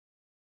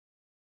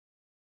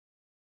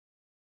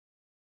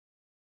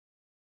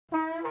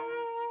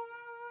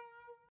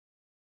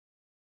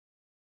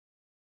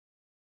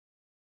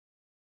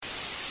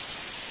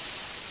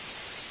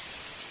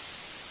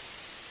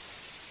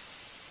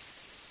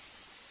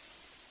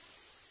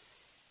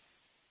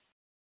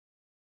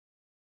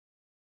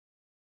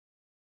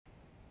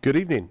Good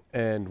evening,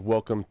 and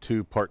welcome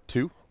to part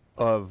two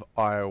of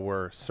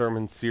our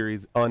sermon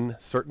series,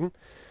 Uncertain.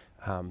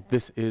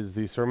 This is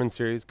the sermon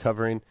series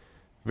covering,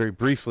 very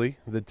briefly,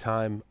 the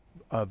time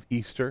of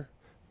Easter,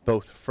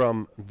 both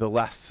from the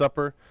Last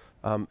Supper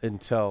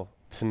until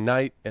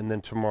tonight and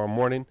then tomorrow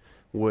morning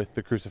with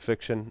the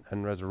crucifixion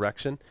and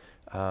resurrection.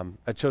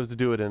 I chose to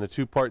do it in a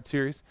two-part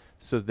series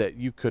so that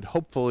you could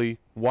hopefully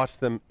watch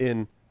them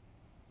in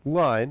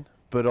line,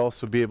 but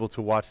also be able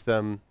to watch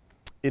them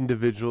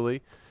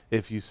individually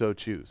if you so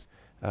choose.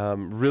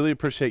 Really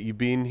appreciate you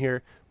being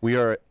here.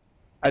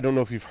 I don't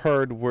know if you've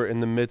heard, we're in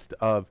the midst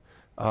of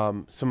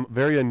some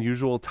very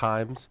unusual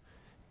times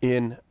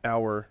in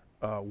our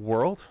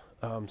world,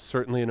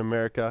 certainly in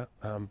America,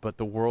 but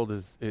the world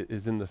is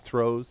in the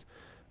throes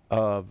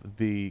of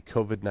the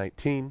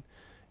COVID-19,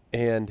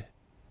 and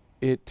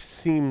it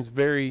seems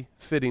very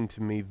fitting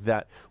to me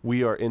that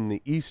we are in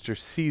the Easter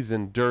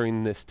season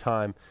during this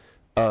time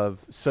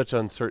of such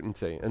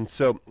uncertainty. And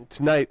so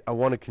tonight I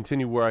want to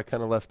continue where I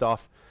kind of left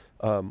off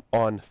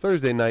on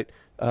Thursday night,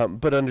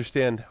 but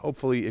understand,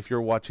 hopefully, if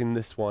you're watching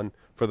this one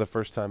for the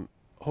first time,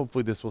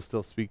 hopefully this will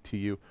still speak to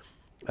you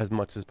as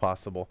much as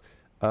possible.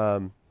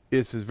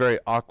 This is very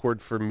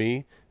awkward for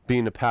me.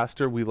 Being a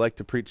pastor, we like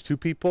to preach to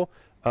people.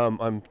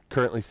 I'm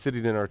currently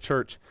sitting in our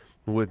church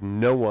with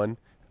no one,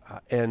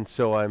 and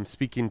so I'm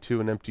speaking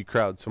to an empty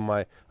crowd. So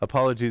my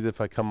apologies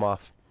if I come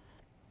off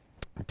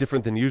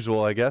different than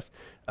usual, I guess,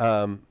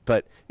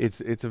 but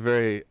it's a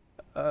very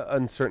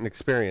uncertain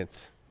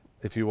experience,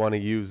 if you want to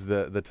use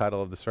the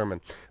title of the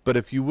sermon. But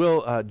if you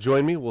will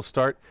join me, we'll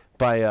start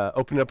by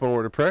opening up a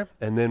word of prayer,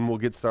 and then we'll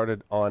get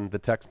started on the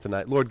text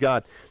tonight. Lord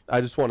God, I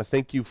just want to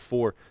thank you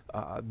for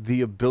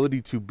the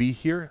ability to be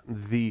here,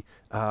 the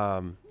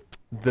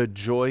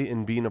joy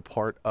in being a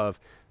part of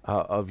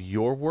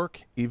your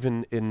work,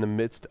 even in the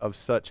midst of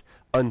such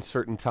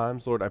uncertain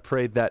times. Lord, I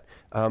pray that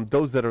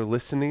those that are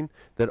listening,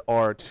 that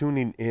are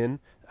tuning in,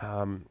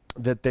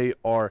 that they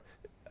are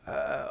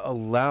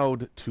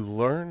allowed to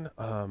learn,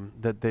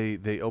 that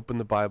they open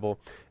the Bible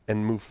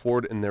and move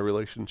forward in their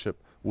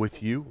relationship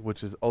with you,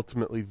 which is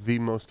ultimately the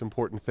most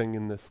important thing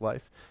in this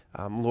life.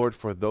 Lord,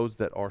 for those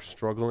that are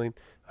struggling,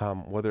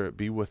 whether it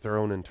be with their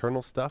own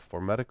internal stuff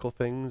or medical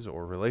things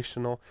or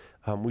relational,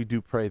 we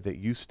do pray that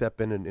you step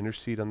in and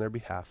intercede on their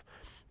behalf,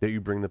 that you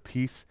bring the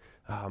peace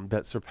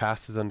that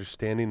surpasses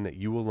understanding that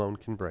you alone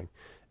can bring,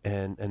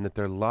 and that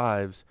their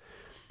lives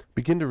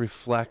begin to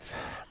reflect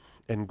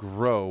and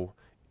grow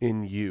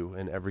in you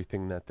and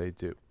everything that they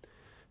do.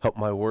 Help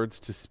my words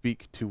to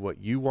speak to what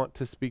you want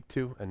to speak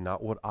to and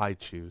not what I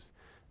choose.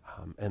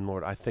 And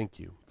Lord, I thank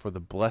you for the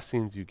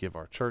blessings you give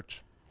our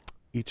church,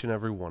 each and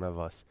every one of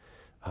us,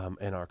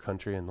 in our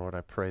country. And Lord,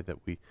 I pray that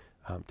we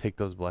take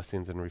those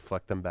blessings and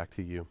reflect them back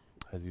to you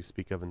as you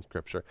speak of in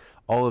Scripture.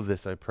 All of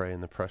this I pray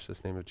in the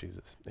precious name of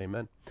Jesus.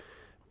 Amen.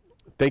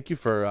 Thank you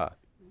for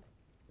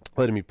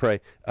letting me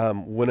pray.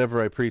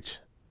 Whenever I preach,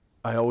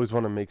 I always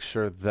want to make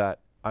sure that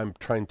I'm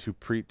trying to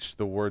preach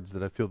the words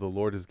that I feel the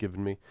Lord has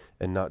given me,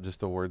 and not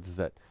just the words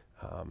that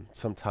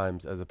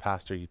sometimes as a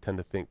pastor you tend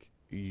to think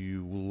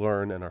you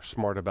learn and are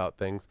smart about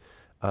things.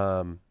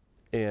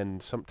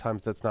 And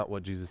sometimes that's not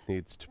what Jesus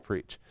needs to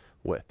preach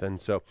with. And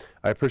so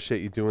I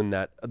appreciate you doing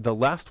that. The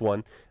last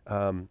one,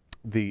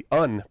 the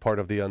part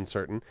of the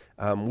uncertain,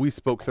 we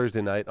spoke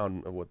Thursday night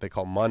on what they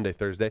call Maundy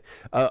Thursday,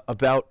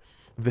 about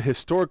the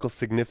historical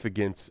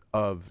significance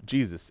of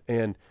Jesus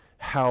and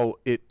how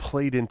it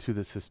played into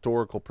this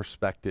historical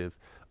perspective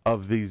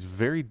of these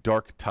very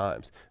dark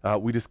times.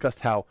 We discussed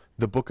how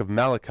the book of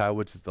Malachi,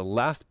 which is the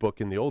last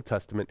book in the Old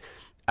Testament,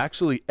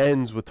 actually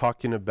ends with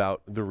talking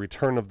about the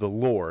return of the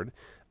Lord.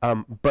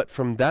 But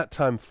from that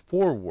time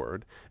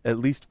forward, at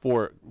least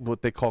for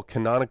what they call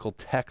canonical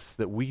texts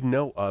that we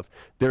know of,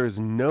 there is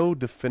no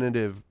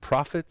definitive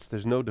prophets,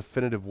 there's no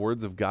definitive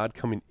words of God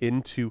coming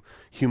into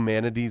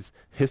humanity's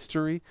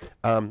history.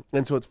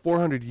 And so it's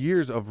 400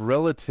 years of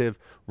relative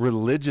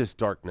religious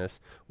darkness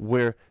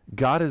where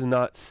God is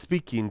not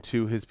speaking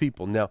to his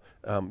people. Now,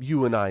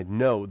 you and I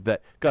know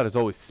that God is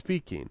always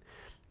speaking,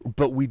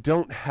 but we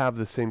don't have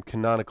the same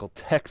canonical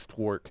text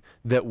work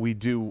that we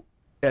do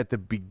at the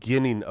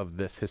beginning of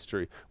this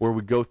history, where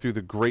we go through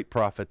the great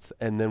prophets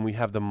and then we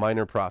have the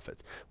minor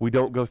prophets. We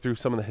don't go through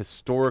some of the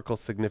historical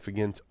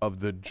significance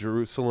of the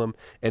Jerusalem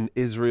and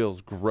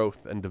Israel's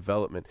growth and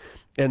development.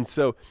 And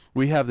so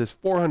we have this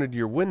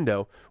 400-year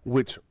window,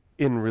 which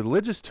in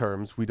religious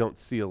terms we don't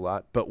see a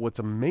lot, but what's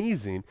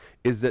amazing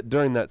is that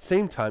during that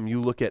same time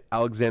you look at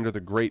Alexander the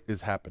Great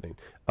is happening.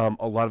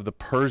 A lot of the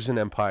Persian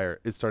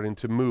Empire is starting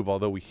to move,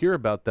 although we hear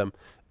about them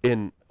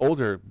in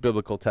older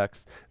biblical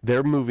texts.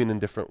 They're moving in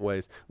different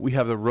ways. We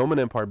have the Roman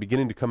Empire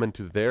beginning to come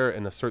into there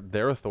and assert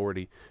their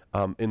authority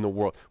in the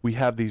world. We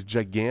have these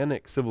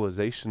gigantic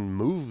civilization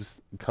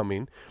moves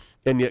coming,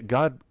 and yet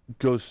God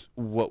goes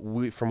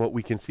from what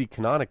we can see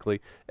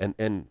canonically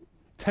and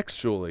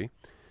textually,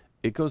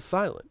 it goes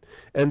silent.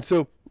 And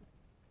so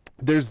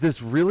there's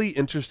this really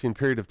interesting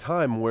period of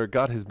time where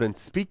God has been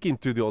speaking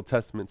through the Old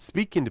Testament,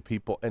 speaking to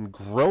people and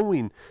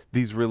growing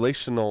these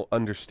relational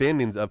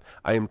understandings of,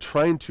 I am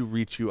trying to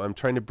reach you. I'm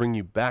trying to bring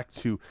you back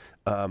to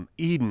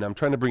Eden. I'm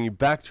trying to bring you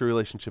back to a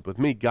relationship with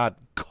me, God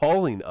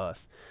calling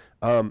us.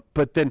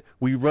 But then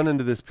we run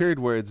into this period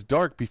where it's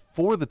dark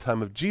before the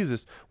time of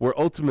Jesus, where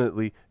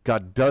ultimately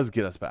God does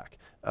get us back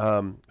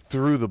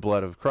through the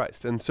blood of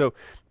Christ. And so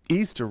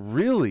Easter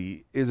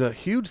really is a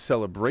huge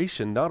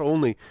celebration, not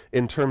only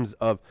in terms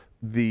of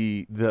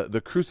the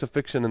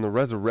crucifixion and the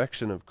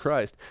resurrection of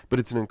Christ, but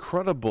it's an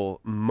incredible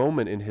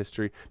moment in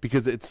history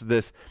because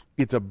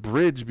it's a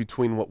bridge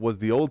between what was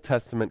the Old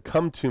Testament,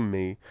 come to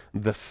me,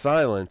 the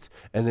silence,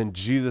 and then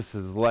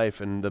Jesus's life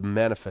and the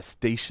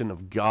manifestation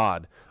of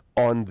God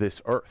on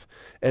this earth.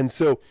 And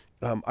so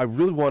I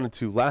really wanted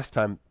to last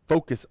time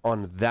focus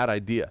on that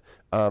idea,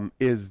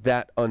 is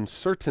that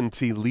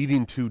uncertainty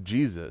leading to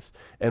Jesus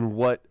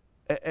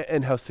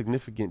and how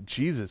significant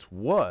Jesus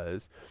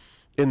was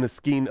in the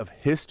scheme of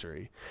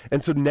history.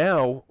 And so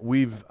now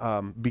we've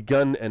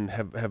begun and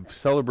have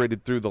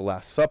celebrated through the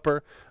Last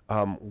Supper,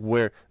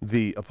 where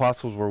the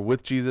apostles were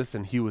with Jesus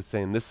and he was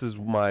saying, this is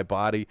my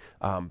body,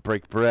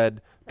 break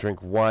bread, drink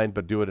wine,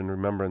 but do it in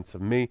remembrance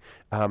of me.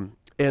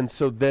 And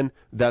so then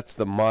that's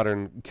the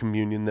modern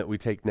communion that we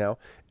take now.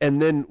 And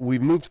then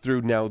we've moved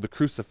through now the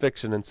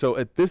crucifixion. And so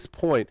at this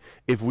point,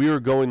 if we were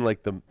going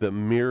like the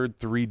mirrored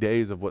 3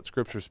 days of what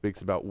Scripture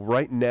speaks about,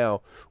 right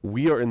now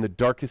we are in the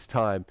darkest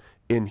time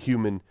in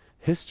human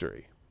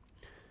history.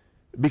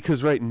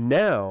 Because right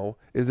now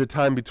is the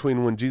time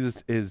between when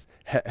Jesus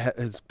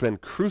has been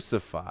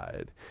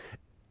crucified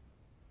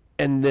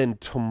and then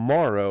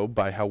tomorrow,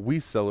 by how we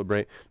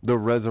celebrate, the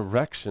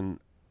resurrection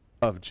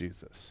of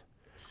Jesus.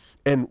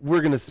 And we're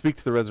going to speak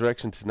to the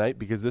resurrection tonight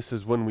because this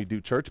is when we do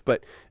church.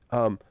 But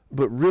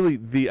really,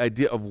 the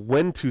idea of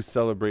when to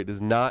celebrate is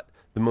not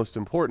the most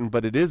important,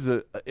 but it is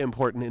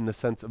important in the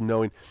sense of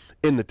knowing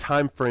in the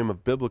time frame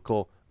of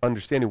biblical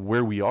understanding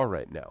where we are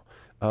right now.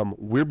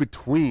 We're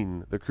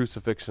between the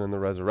crucifixion and the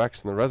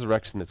resurrection. The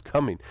resurrection is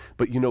coming.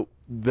 But,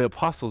 the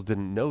apostles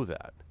didn't know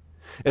that.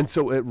 And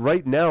so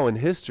right now in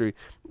history,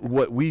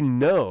 what we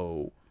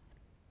know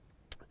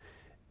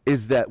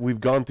is that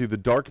we've gone through the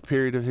dark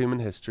period of human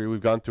history.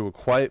 We've gone through a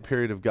quiet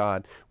period of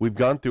God. We've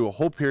gone through a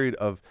whole period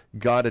of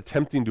God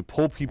attempting to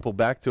pull people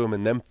back to him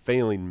and them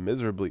failing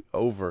miserably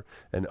over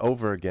and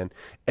over again.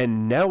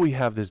 And now we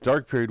have this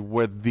dark period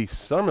where the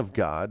Son of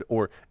God,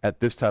 or at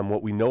this time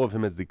what we know of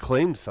him as the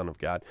claimed Son of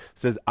God,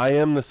 says, I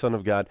am the Son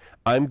of God.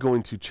 I'm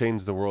going to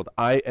change the world.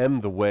 I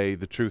am the way,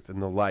 the truth,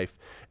 and the life.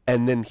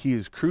 And then he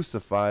is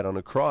crucified on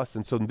a cross.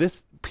 And so in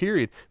this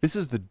period, this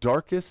is the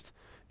darkest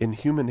in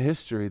human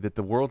history that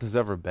the world has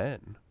ever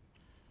been.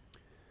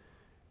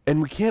 And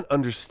we can't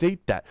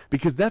understate that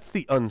because that's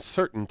the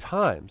uncertain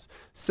times.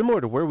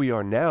 Similar to where we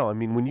are now, I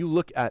mean, when you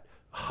look at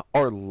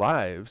our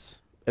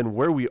lives and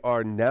where we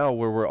are now,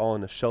 where we're all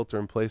in a shelter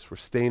in place, we're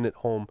staying at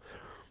home,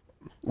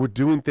 we're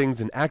doing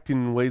things and acting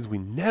in ways we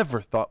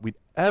never thought we'd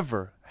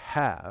ever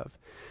have.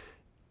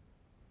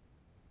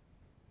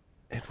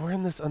 And we're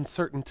in this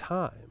uncertain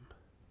time.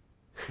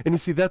 And you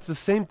see, that's the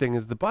same thing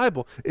as the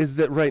Bible, is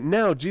that right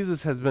now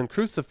Jesus has been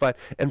crucified,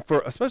 and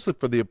especially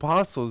for the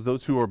apostles,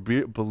 those who are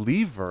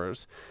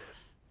believers,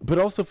 but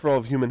also for all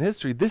of human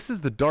history, this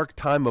is the dark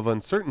time of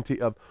uncertainty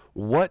of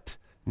what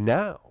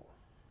now?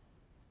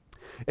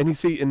 And you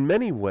see, in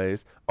many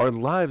ways, our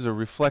lives are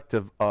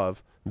reflective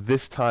of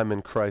this time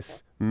in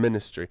Christ's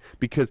ministry,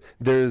 because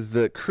there is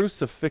the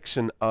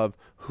crucifixion of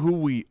who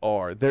we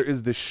are. There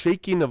is the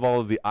shaking of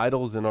all of the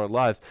idols in our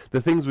lives,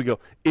 the things we go,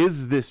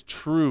 is this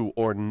true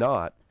or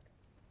not?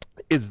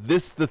 Is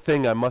this the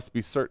thing I must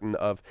be certain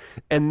of?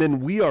 And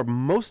then we are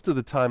most of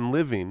the time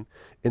living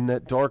in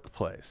that dark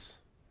place.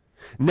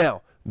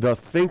 Now, the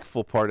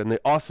thankful part and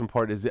the awesome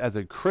part is, as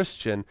a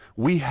Christian,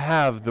 we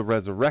have the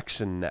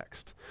resurrection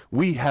next.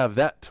 We have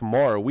that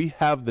tomorrow. We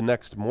have the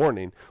next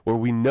morning where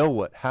we know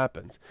what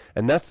happens.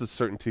 And that's the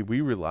certainty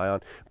we rely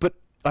on. But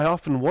I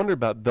often wonder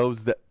about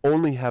those that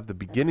only have the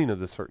beginning of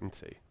the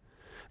certainty,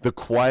 the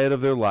quiet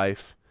of their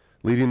life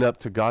leading up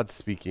to God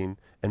speaking,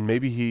 and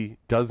maybe he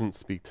doesn't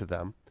speak to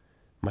them.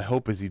 My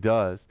hope is he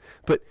does.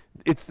 But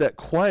it's that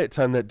quiet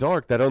time, that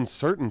dark, that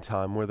uncertain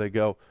time where they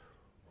go,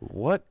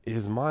 what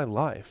is my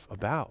life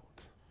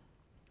about?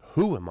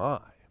 Who am I?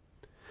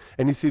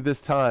 And you see,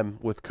 this time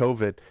with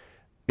COVID,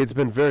 it's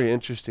been very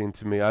interesting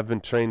to me. I've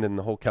been trained in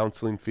the whole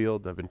counseling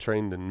field. I've been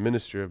trained in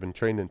ministry. I've been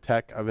trained in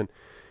tech.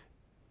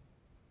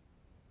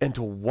 And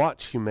to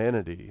watch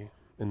humanity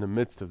in the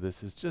midst of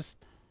this is just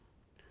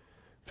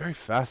very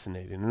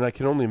fascinating. And I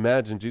can only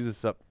imagine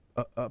Jesus up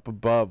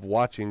above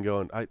watching,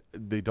 going,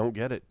 they don't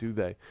get it, do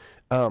they?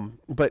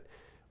 But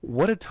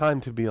what a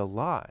time to be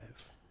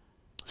alive.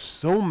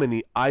 So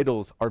many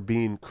idols are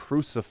being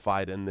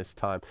crucified in this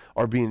time,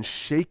 are being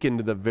shaken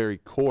to the very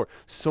core.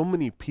 So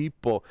many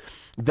people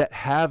that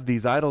have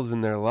these idols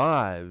in their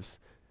lives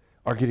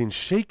are getting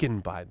shaken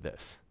by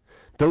this.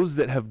 Those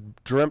that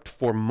have dreamt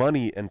for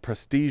money and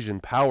prestige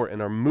and power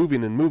and are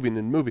moving and moving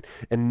and moving,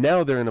 and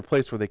now they're in a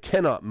place where they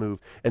cannot move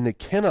and they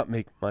cannot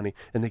make money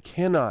and they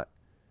cannot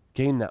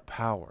gain that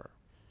power.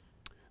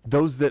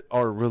 Those that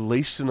are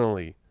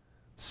relationally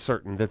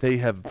certain, that they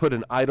have put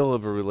an idol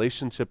of a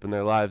relationship in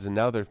their lives and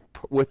now they're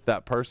with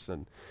that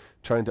person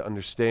trying to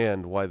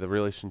understand why the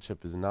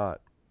relationship is not.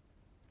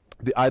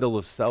 The idol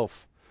of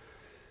self.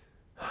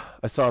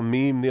 I saw a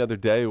meme the other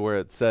day where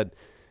it said,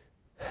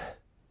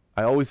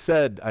 I always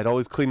said I'd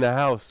always clean the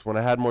house when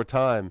I had more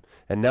time,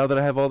 and now that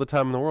I have all the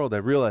time in the world, I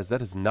realize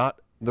that is not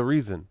the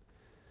reason.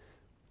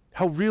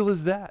 How real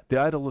is that? The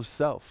idol of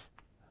self.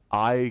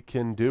 I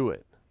can do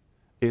it.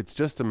 It's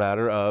just a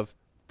matter of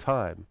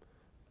time,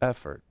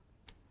 effort,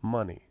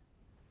 money.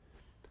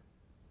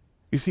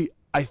 You see,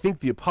 I think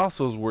the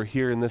apostles were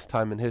here in this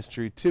time in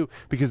history too,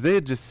 because they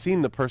had just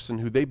seen the person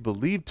who they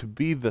believed to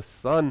be the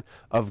Son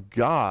of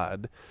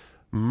God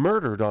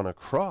murdered on a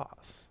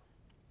cross.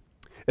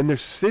 And they're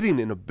sitting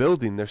in a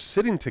building. They're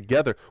sitting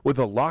together with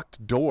a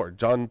locked door.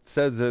 John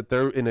says that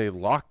they're in a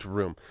locked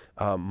room.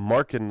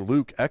 Mark and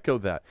Luke echo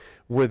that,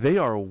 where they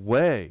are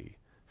away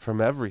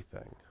from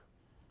everything.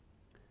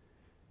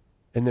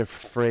 And they're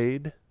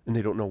afraid, and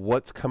they don't know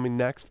what's coming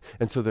next.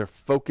 And so they're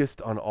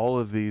focused on all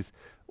of these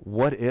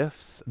what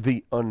ifs,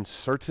 the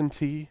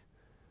uncertainty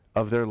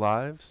of their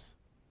lives.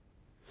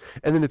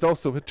 And then it's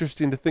also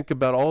interesting to think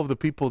about all of the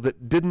people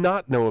that did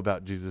not know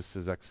about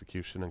Jesus'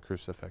 execution and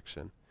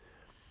crucifixion.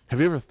 Have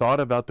you ever thought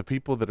about the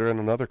people that are in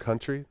another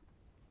country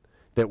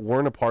that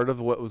weren't a part of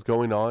what was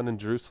going on in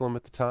Jerusalem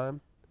at the time?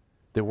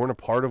 They weren't a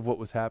part of what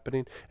was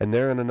happening, and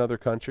they're in another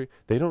country.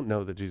 They don't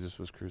know that Jesus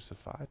was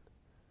crucified.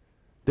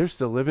 They're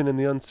still living in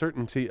the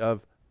uncertainty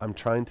of, I'm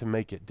trying to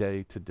make it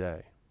day to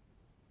day.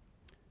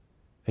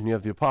 And you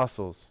have the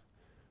apostles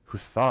who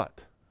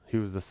thought he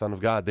was the Son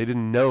of God. They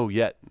didn't know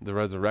yet the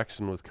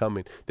resurrection was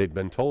coming. They'd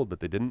been told, but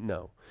they didn't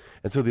know.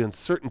 And so the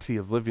uncertainty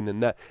of living in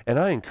that. And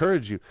I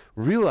encourage you,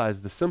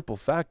 realize the simple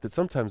fact that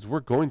sometimes we're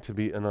going to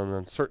be in an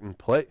uncertain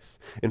place.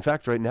 In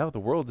fact, right now, the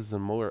world is in a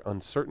more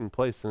uncertain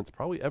place than it's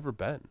probably ever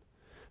been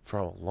for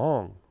a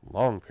long,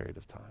 long period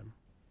of time.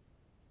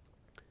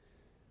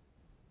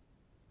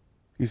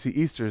 You see,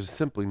 Easter is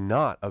simply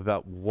not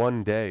about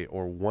one day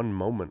or one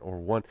moment or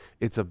one.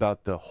 It's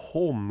about the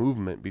whole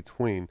movement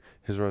between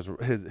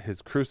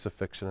his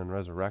crucifixion and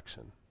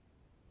resurrection.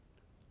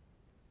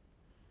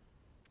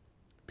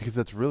 Because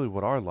that's really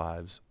what our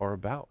lives are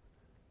about.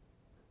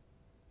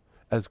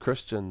 As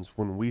Christians,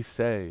 when we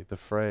say the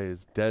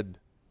phrase, dead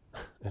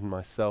in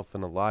myself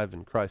and alive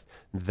in Christ,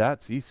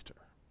 that's Easter.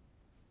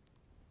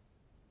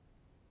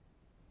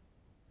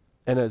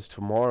 And as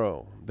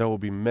tomorrow, there will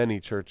be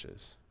many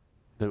churches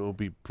that will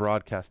be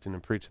broadcasting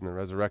and preaching the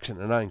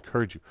resurrection. And I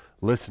encourage you,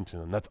 listen to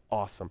them. That's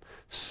awesome.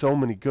 So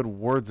many good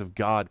words of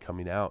God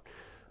coming out.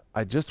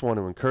 I just want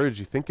to encourage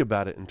you, think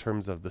about it in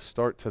terms of the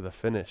start to the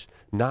finish,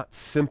 not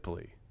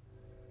simply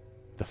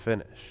the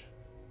finish.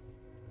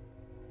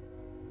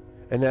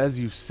 And as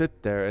you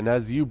sit there, and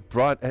as you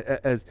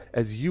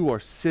are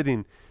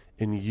sitting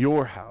in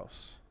your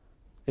house,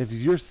 if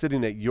you're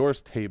sitting at your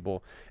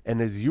table,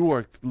 and as you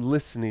are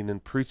listening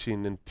and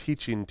preaching and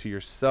teaching to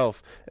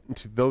yourself and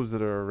to those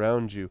that are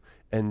around you,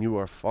 and you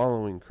are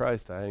following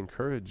Christ, I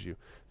encourage you,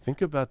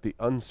 think about the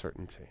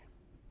uncertainty.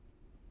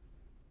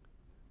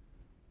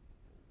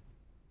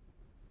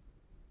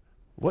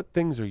 What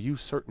things are you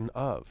certain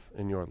of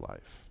in your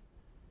life?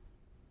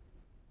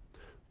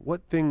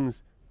 What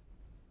things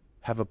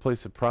have a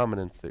place of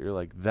prominence that you're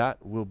like,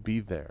 that will be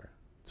there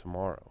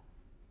tomorrow?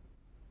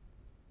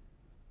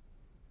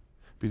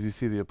 Because you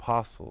see, the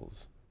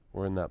apostles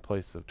were in that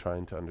place of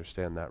trying to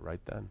understand that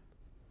right then.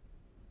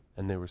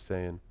 And they were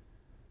saying,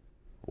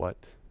 what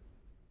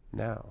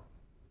now?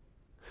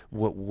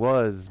 What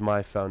was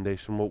my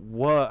foundation,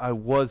 what I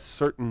was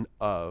certain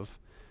of,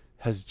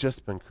 has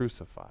just been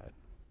crucified.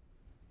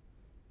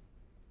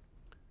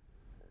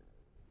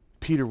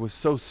 Peter was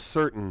so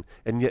certain,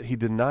 and yet he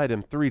denied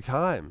him 3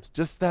 times,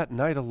 just that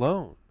night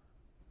alone.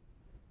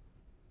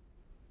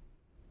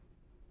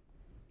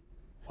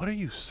 What are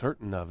you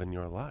certain of in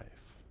your life?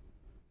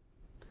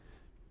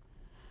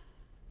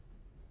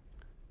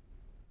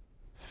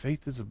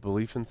 Faith is a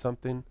belief in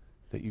something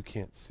that you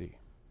can't see.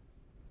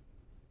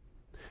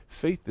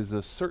 Faith is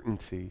a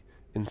certainty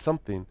in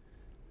something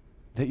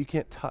that you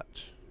can't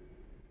touch.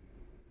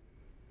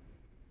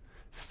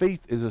 Faith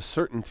is a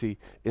certainty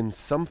in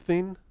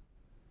something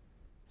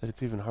that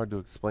it's even hard to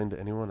explain to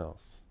anyone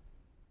else.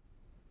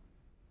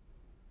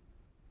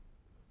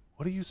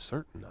 What are you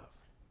certain of?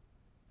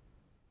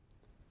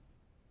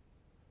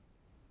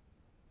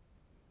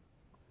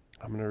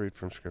 I'm going to read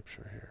from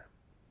Scripture here.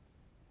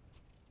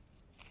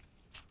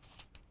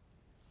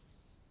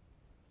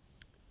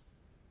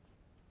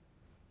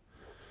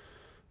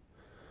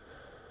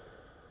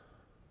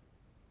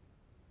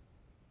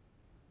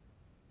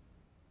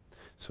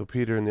 So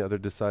Peter and the other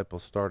disciple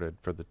started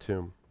for the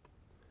tomb.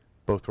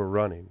 Both were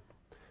running,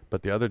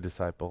 but the other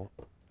disciple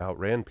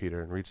outran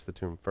Peter and reached the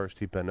tomb first.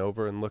 He bent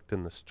over and looked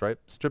in the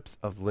strips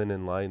of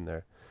linen lying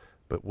there,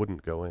 but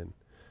wouldn't go in.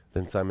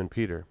 Then Simon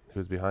Peter, who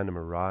was behind him,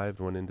 arrived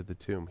and went into the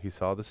tomb. He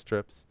saw the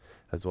strips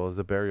as well as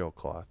the burial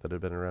cloth that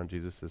had been around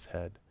Jesus'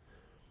 head.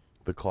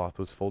 The cloth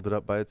was folded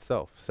up by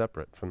itself,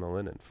 separate from the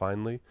linen.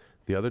 Finally,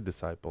 the other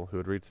disciple, who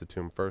had reached the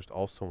tomb first,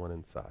 also went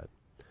inside.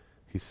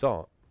 He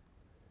saw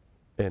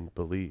and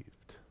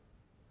believed.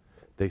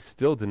 They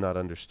still did not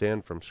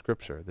understand from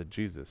Scripture that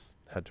Jesus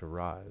had to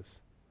rise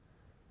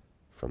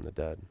from the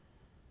dead.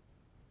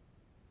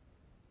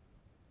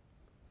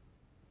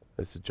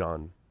 This is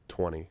John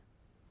 20,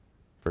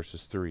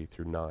 verses 3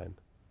 through 9.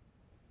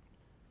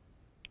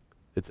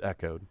 It's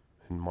echoed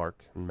in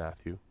Mark and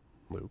Matthew,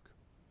 Luke.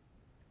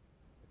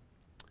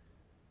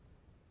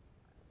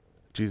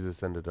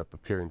 Jesus ended up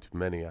appearing to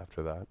many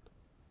after that.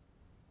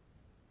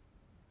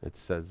 It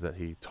says that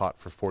he taught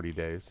for 40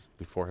 days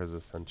before his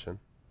ascension.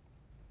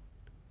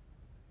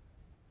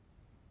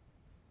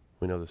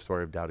 We know the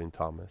story of doubting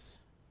Thomas.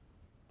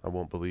 I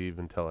won't believe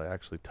until I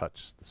actually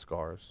touch the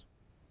scars.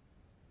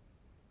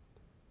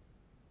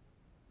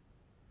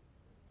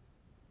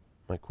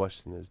 My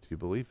question is, do you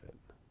believe it?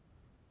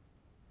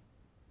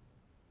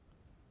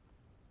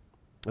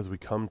 As we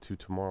come to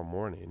tomorrow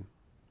morning,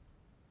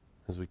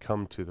 as we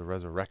come to the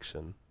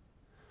resurrection,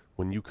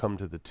 when you come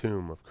to the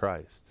tomb of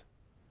Christ,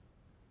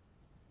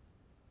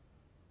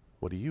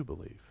 what do you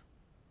believe?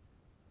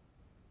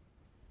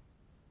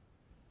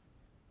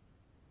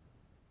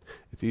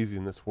 It's easy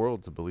in this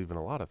world to believe in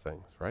a lot of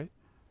things, right?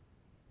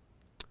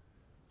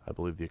 I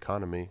believe the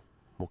economy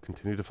will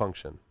continue to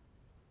function.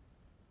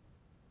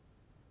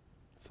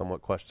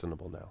 Somewhat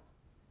questionable now.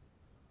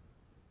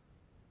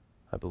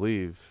 I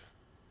believe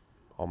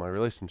all my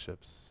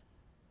relationships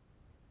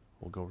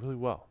will go really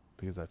well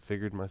because I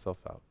figured myself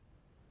out.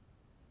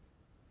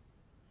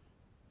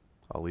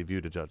 I'll leave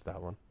you to judge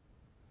that one.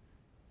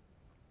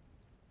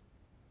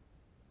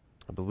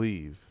 I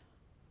believe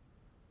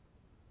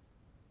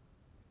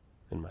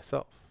in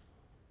myself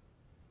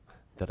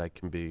that I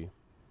can be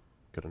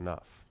good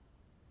enough.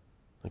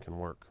 I can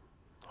work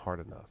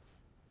hard enough.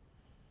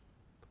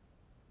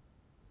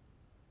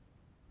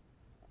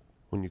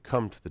 When you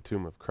come to the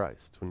tomb of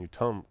Christ, when you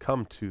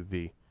come to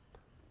the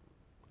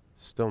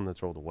stone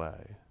that's rolled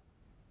away,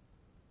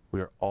 we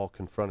are all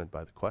confronted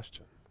by the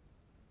question.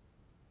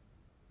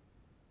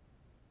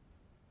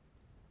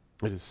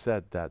 It is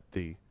said that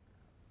the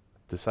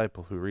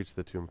disciple who reached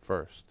the tomb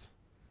first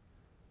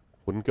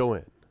wouldn't go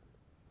in,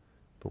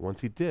 but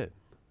once he did,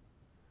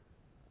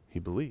 he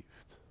believed.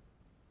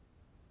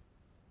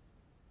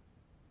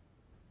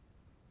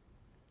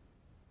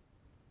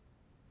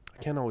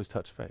 I can't always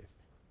touch faith.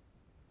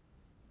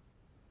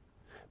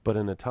 But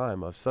in a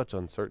time of such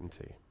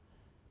uncertainty,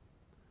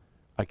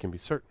 I can be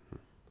certain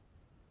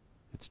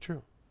it's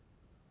true.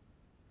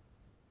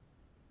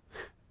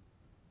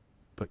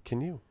 But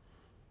can you?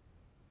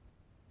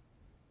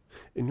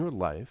 In your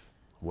life,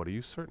 what are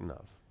you certain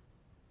of?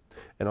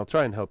 And I'll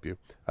try and help you.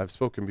 I've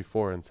spoken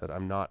before and said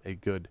I'm not a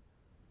good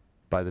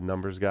by the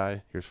numbers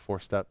guy. Here's 4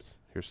 steps.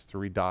 Here's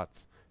 3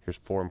 dots. Here's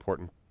 4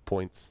 important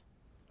points.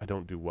 I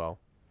don't do well.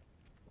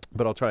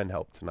 But I'll try and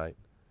help tonight.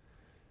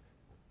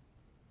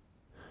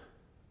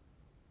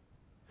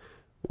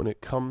 When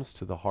it comes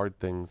to the hard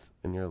things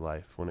in your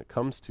life, when it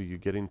comes to you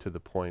getting to the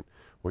point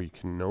where you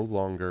can no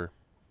longer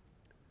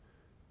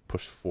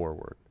push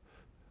forward,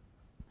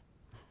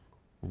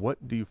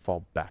 what do you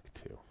fall back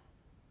to?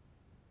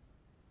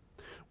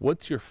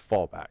 What's your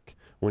fallback?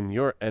 When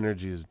your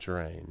energy is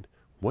drained,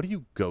 what do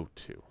you go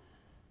to?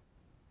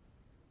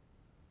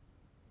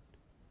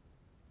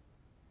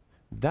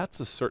 That's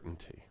a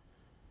certainty.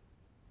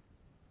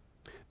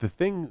 The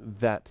thing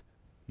that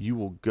you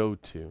will go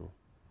to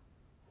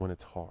when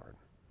it's hard.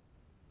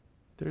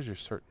 There's your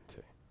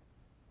certainty.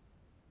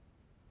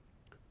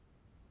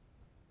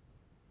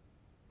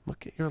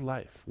 Look at your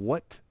life.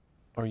 What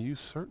are you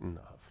certain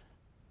of?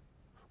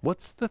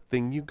 What's the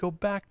thing you go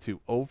back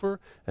to over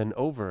and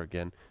over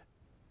again?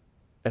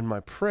 And my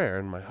prayer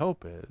and my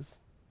hope is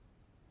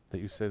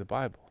that you say the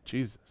Bible,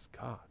 Jesus,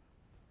 God.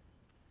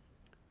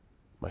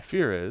 My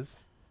fear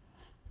is,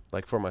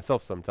 like for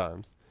myself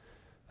sometimes,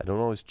 I don't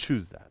always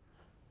choose that.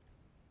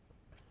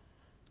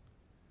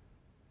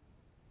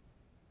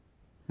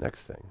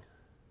 Next thing.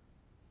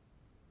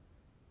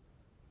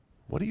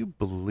 What do you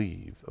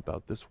believe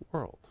about this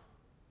world?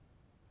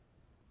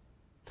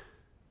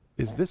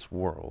 Is this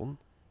world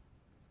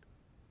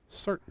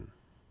certain?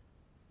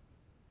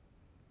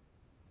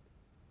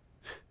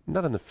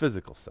 Not in the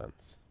physical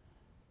sense.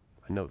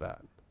 I know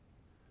that.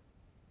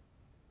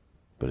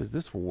 But is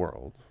this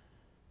world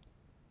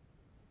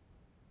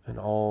and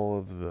all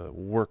of the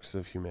works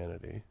of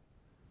humanity,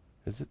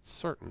 is it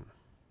certain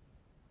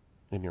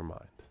in your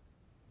mind?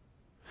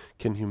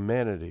 Can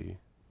humanity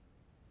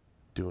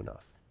do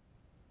enough?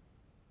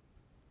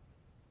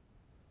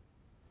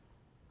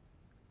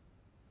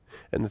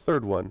 And the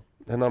third one,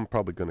 and I'm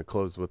probably going to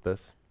close with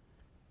this.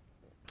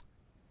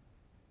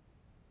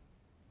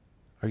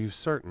 Are you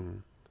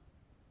certain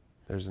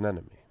there's an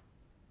enemy?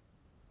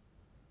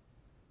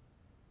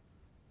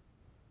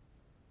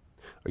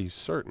 Are you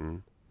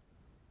certain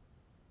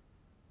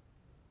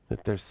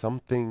that there's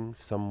something,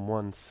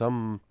 someone,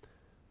 some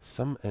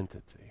some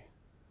entity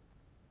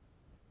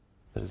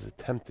that is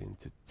attempting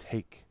to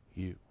take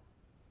you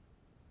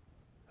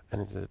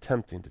and is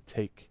attempting to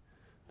take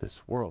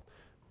this world.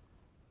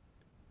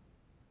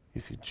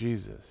 You see,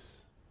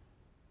 Jesus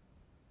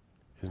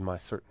is my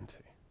certainty.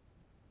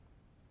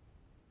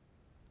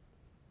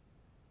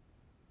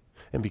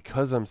 And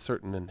because I'm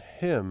certain in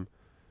him,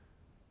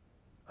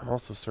 I'm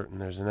also certain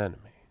there's an enemy.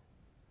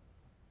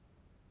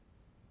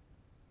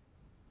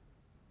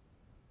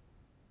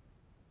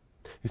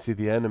 You see,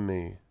 the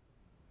enemy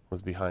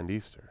was behind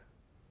Easter.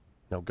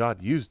 Now,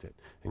 God used it,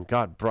 and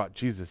God brought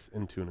Jesus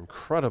into an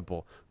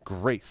incredible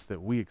grace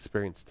that we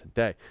experience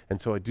today. And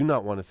so I do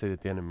not want to say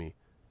that the enemy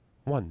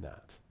won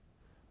that.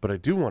 But I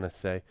do want to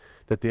say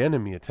that the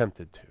enemy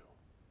attempted to.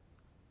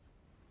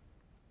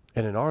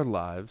 And in our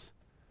lives,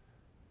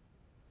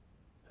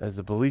 as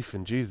the belief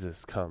in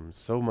Jesus comes,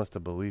 so must a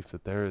belief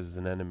that there is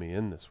an enemy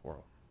in this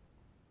world.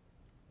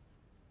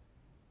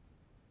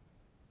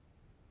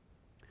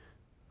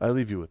 I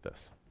leave you with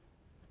this.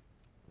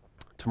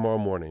 Tomorrow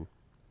morning,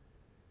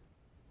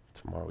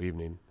 tomorrow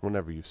evening,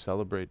 whenever you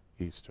celebrate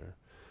Easter,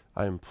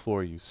 I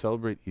implore you,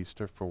 celebrate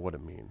Easter for what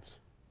it means,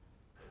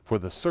 for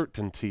the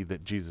certainty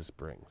that Jesus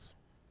brings.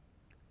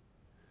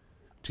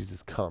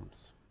 Jesus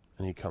comes,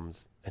 and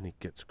he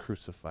gets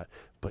crucified,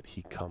 but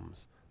he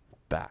comes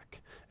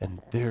back.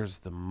 And there's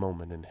the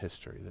moment in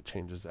history that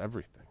changes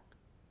everything.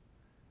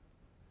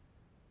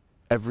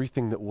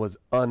 Everything that was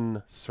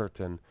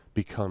uncertain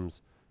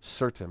becomes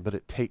certain, but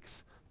it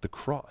takes the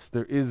cross.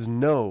 There is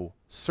no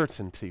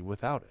certainty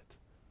without it.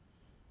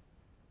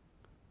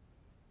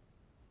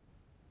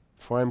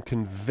 For I am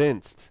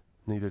convinced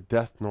neither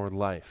death nor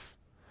life.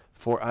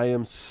 For I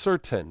am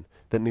certain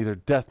that neither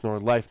death nor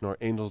life, nor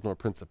angels, nor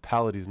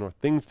principalities, nor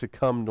things to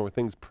come, nor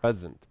things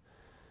present,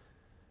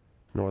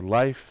 nor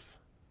life,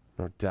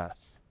 nor death,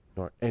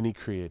 nor any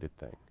created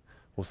thing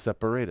will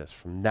separate us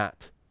from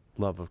that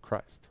love of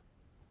Christ.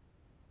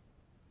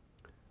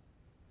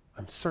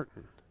 I'm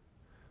certain.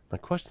 My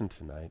question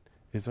tonight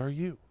is, are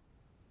you?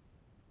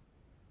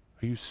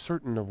 Are you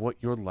certain of what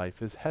your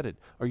life is headed?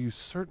 Are you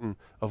certain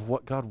of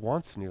what God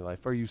wants in your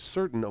life? Are you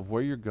certain of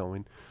where you're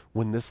going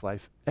when this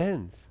life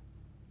ends?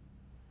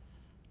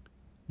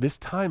 This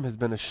time has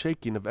been a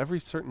shaking of every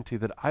certainty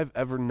that I've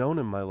ever known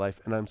in my life,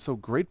 and I'm so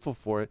grateful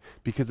for it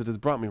because it has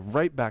brought me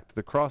right back to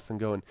the cross and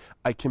going,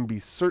 I can be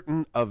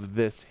certain of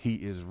this. He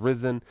is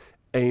risen.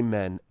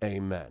 Amen.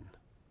 Amen.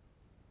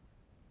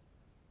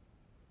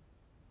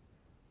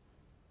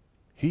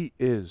 He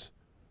is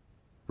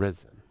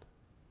risen.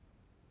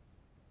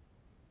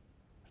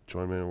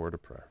 Join me in a word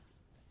of prayer.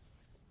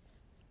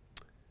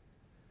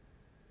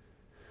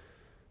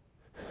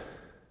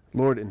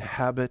 Lord,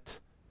 inhabit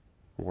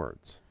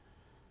words.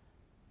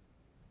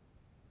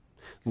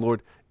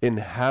 Lord,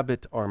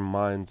 inhabit our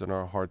minds and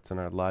our hearts and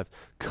our lives.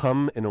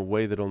 Come in a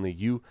way that only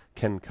you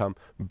can come.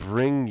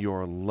 Bring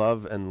your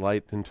love and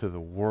light into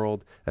the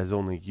world as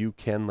only you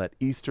can. Let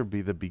Easter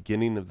be the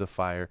beginning of the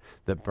fire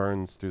that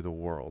burns through the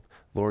world.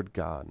 Lord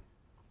God,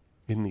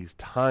 in these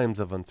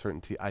times of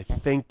uncertainty, I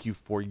thank you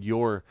for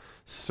your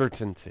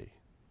certainty.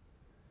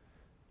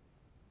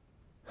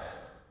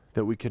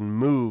 That we can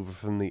move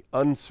from the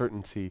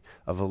uncertainty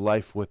of a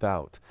life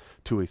without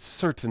to a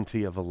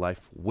certainty of a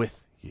life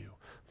with you.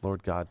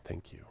 Lord God,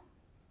 thank you.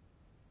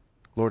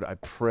 Lord, I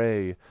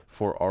pray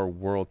for our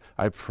world.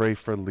 I pray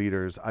for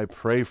leaders. I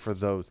pray for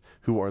those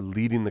who are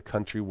leading the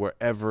country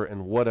wherever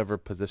and whatever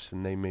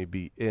position they may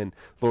be in.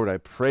 Lord, I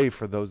pray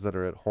for those that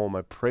are at home.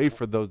 I pray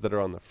for those that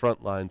are on the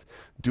front lines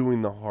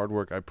doing the hard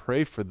work. I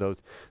pray for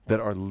those that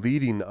are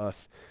leading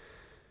us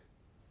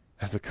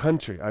as a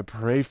country. I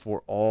pray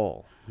for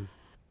all.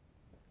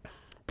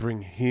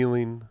 Bring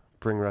healing,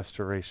 bring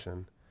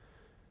restoration,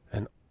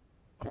 and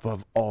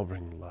above all,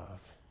 bring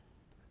love.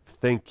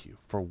 Thank you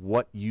for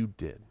what you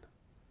did.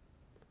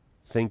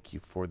 Thank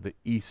you for the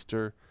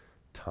Easter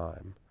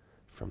time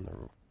from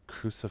the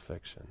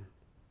crucifixion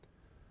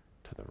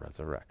to the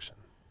resurrection.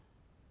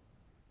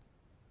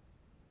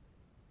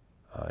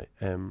 I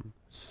am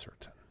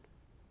certain.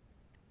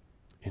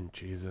 In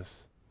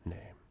Jesus'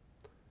 name,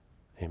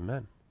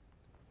 amen.